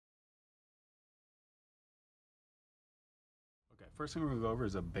First thing we're going to go over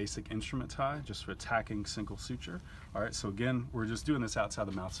is a basic instrument tie, just for tacking single suture. All right, so again, we're just doing this outside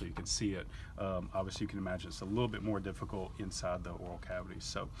the mouth so you can see it. Obviously, you can imagine it's a little bit more difficult inside the oral cavity.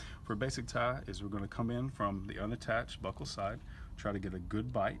 So for a basic tie is we're going to come in from the unattached buccal side, try to get a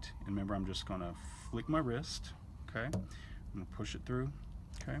good bite. And remember, I'm just going to flick my wrist, okay? I'm going to push it through,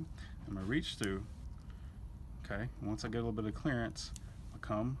 okay? I'm going to reach through, okay? And once I get a little bit of clearance, I'll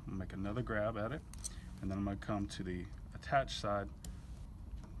come and make another grab at it. And then I'm going to come to the attached side.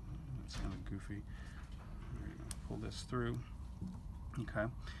 It's kind of goofy. Pull this through, okay?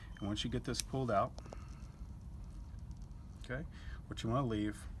 And once you get this pulled out, okay, what you want to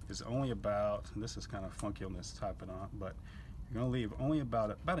leave is only about, and this is kind of funky on this typing on, but you're going to leave only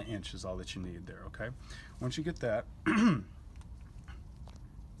about an inch is all that you need there, okay? Once you get that, you're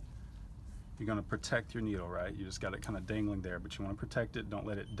going to protect your needle, right? You just got it kind of dangling there, but you want to protect it. Don't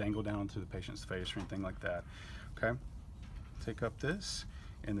let it dangle down to the patient's face or anything like that, okay? Take up this,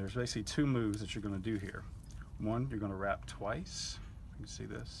 and there's basically two moves that you're going to do here. One, you're going to wrap twice. You can see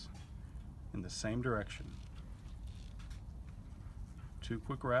this in the same direction. Two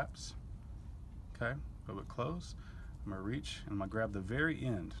quick wraps, okay? A little bit close. I'm going to reach, and I'm going to grab the very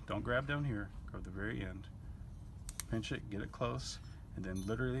end. Don't grab down here, grab the very end. Pinch it, get it close, and then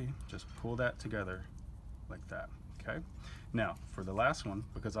literally just pull that together like that, okay? Now, for the last one,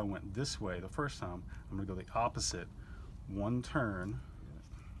 because I went this way the first time, I'm going to go the opposite. One turn,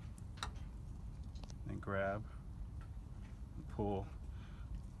 and grab, and pull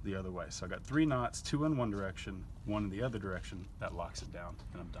the other way. So I got 3 knots, 2 in one direction, 1 in the other direction. That locks it down,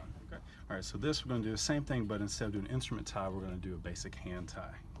 and I'm done. Okay. All right, so this we're going to do the same thing, but instead of doing an instrument tie, we're going to do a basic hand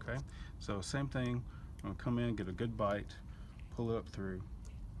tie. Okay, so same thing. I'm going to come in, get a good bite, pull it up through.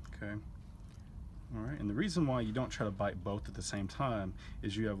 Okay. All right, and the reason why you don't try to bite both at the same time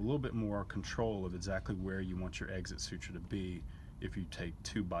is you have a little bit more control of exactly where you want your exit suture to be if you take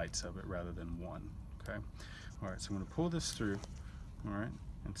 2 bites of it rather than 1. Okay. All right, so I'm going to pull this through. All right,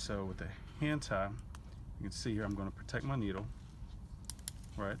 and so with the hand tie, you can see here I'm going to protect my needle,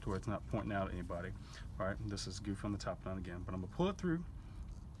 right, to where it's not pointing out at anybody. All right, this is goofy on the top knot again, but I'm going to pull it through,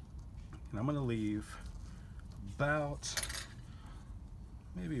 and I'm going to leave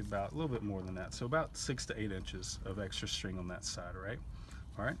maybe about a little bit more than that, so about 6 to 8 inches of extra string on that side, right?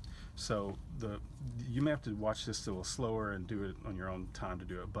 All right, so you may have to watch this a little slower and do it on your own time to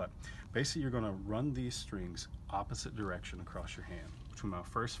do it, but basically you're going to run these strings opposite direction across your hand, between my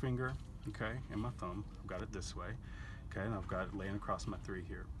first finger, okay, and my thumb. I've got it this way, okay, and I've got it laying across my 3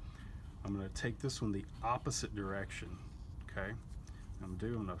 here. I'm going to take this one the opposite direction, okay? I'm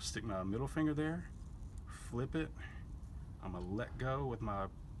going to stick my middle finger there, flip it, I'm going to let go with my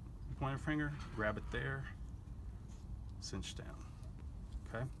pointer finger, grab it there, cinch down,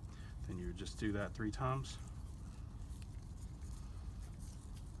 okay? Then you just do that 3 times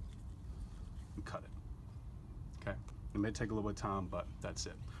and cut it, okay? It may take a little bit of time, but that's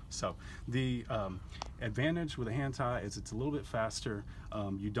it. So the advantage with a hand tie is it's a little bit faster.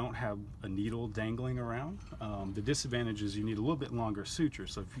 You don't have a needle dangling around. The disadvantage is you need a little bit longer suture.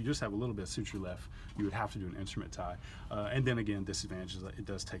 So if you just have a little bit of suture left, you would have to do an instrument tie. And then again, disadvantage is that it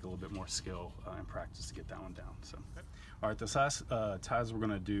does take a little bit more skill and practice to get that one down. So, all right, the size ties, we're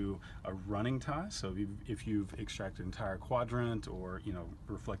going to do a running tie. So if you've extracted an entire quadrant or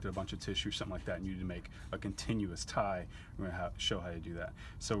reflected a bunch of tissue, something like that, and you need to make a continuous tie, we're going to show how to do that.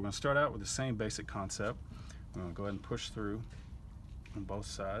 So we're going to start out with the same basic concept. I'm going to go ahead and push through on both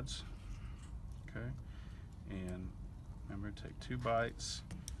sides, okay? And remember, take 2 bites,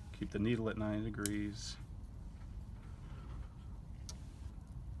 keep the needle at 90 degrees,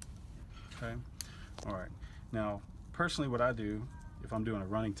 okay? All right, now personally what I do if I'm doing a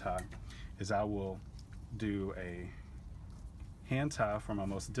running tie is I will do a hand tie for my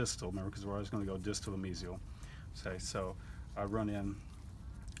most distal, remember, because we're always going to go distal to mesial. Okay, so I run in,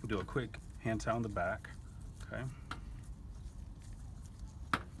 do a quick hand tie on the back, okay?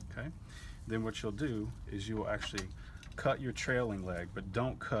 Okay, then what you'll do is you will actually cut your trailing leg, but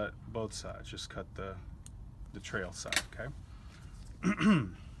don't cut both sides, just cut the trail side, okay?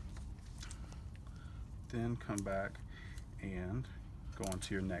 Then come back and go on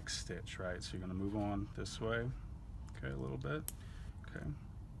to your next stitch, right? So you're going to move on this way, okay, a little bit, okay?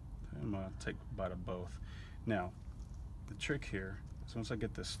 I'm going to take a bite of both. Now, the trick here is once I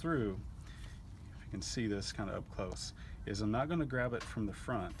get this through, if you can see this kind of up close, is I'm not going to grab it from the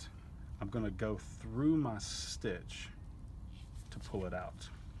front. I'm going to go through my stitch to pull it out,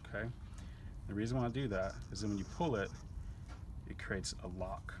 okay? The reason why I do that is that when you pull it, it creates a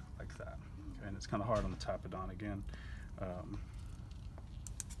lock like that, okay? And it's kind of hard on the typodon again. I'll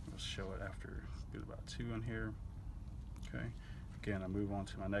show it after, do about 2 in here, okay? Again, I move on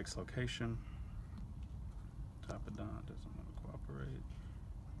to my next location. Top it down, doesn't want to cooperate.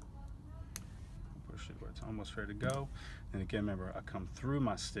 Push it where it's almost ready to go. And again, remember, I come through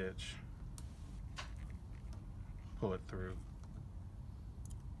my stitch, pull it through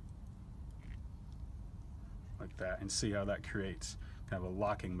like that, and see how that creates kind of a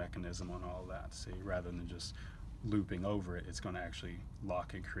locking mechanism on all that. See, rather than just looping over it, it's going to actually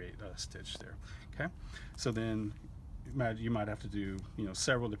lock and create a stitch there. Okay, so then you might have to do, you know,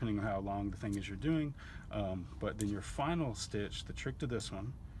 several depending on how long the thing is you're doing, but then your final stitch, the trick to this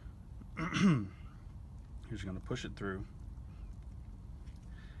one, you're going to push it through,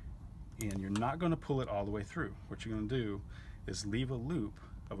 and you're not going to pull it all the way through. What you're going to do is leave a loop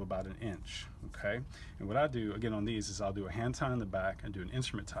of about 1 inch, okay? And what I do, again, on these is I'll do a hand tie in the back and do an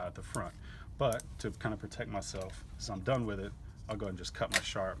instrument tie at the front. But to kind of protect myself, as I'm done with it, I'll go ahead and just cut my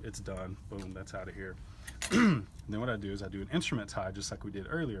sharp. It's done. Boom, that's out of here. And then what I do is I do an instrument tie just like we did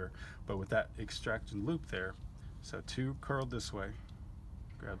earlier, but with that extracted loop there. So 2 curled this way,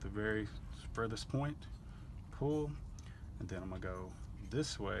 grab the very furthest point, pull, and then I'm going to go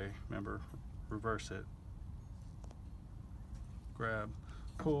this way. Remember, reverse it. Grab,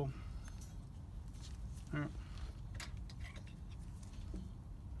 pull. All right.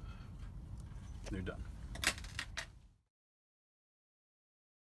 They're done.